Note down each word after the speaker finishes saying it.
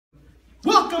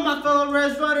Welcome, my fellow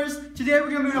Res Runners. Today we're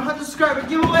going to be doing a 100 subscriber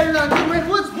giveaway. We're going to give away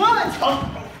Woods what?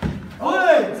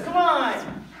 Woods, come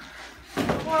on.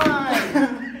 Come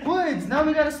on. Woods, now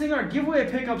we got to sing our giveaway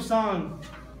pickup song.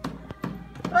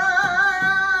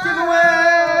 Giveaway.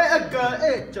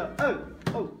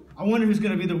 I wonder who's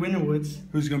going to be the winner, Woods.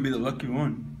 Who's going to be the lucky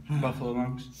one? Buffalo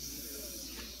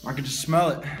Lungs. I can just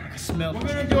smell it. We're going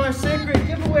to do our sacred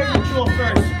giveaway ritual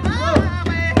first. Whoa.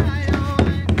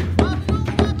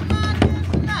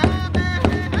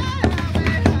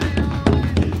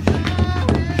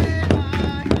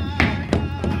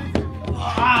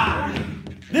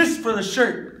 This for the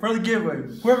shirt, for the giveaway.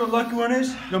 Whoever the lucky one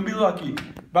is, gonna be lucky.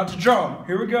 About to draw.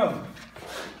 Here we go.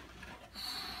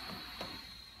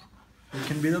 You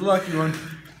can be the lucky one.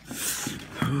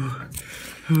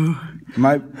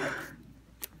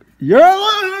 You're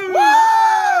lucky.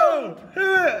 Whoa!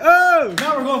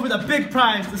 Now we're going for the big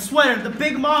prize, the sweater, the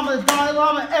Big Mama, the Dalai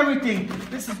Lama, everything.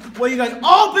 This is what you guys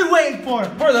all been waiting for.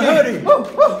 For the hoodie. Woo,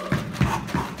 woo.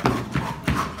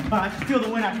 I can feel the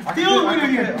wind. I can feel the wind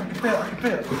here. I can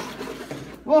feel it.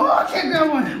 Whoa, I can't grab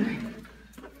one.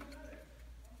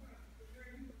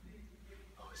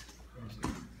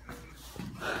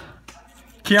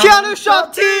 Keanu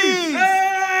Shop Tees!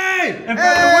 Hey! And for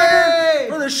the winner,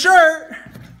 for the shirt,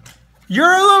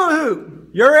 you're a little hoop.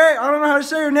 You're a, I don't know how to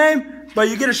say your name, but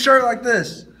you get a shirt like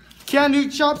this. Keanu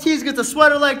Shop Tees gets a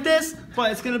sweater like this,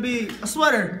 but it's gonna be a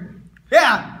sweater.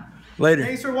 Yeah! Later.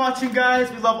 Thanks for watching, guys.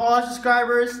 We love all our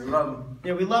subscribers. We love them.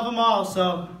 Yeah, we love them all.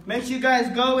 So make sure you guys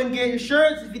go and get your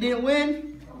shirts if you didn't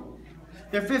win.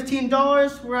 They're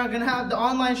 $15. We're gonna have the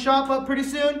online shop up pretty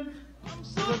soon. I'm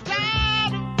so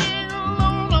tired of being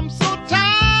alone. I'm so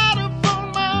tired of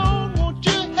on my own. Won't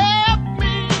you help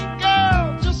me,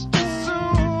 girl, just as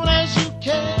soon as you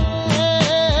can?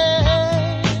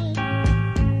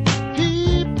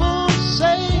 People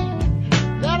say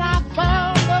that I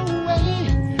found a way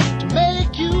to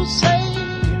make you say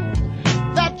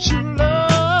that you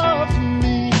love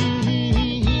me.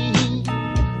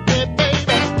 Hey,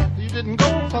 baby, you didn't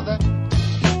go for that.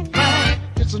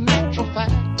 It's a natural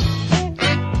fact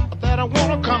that I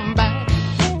wanna come back.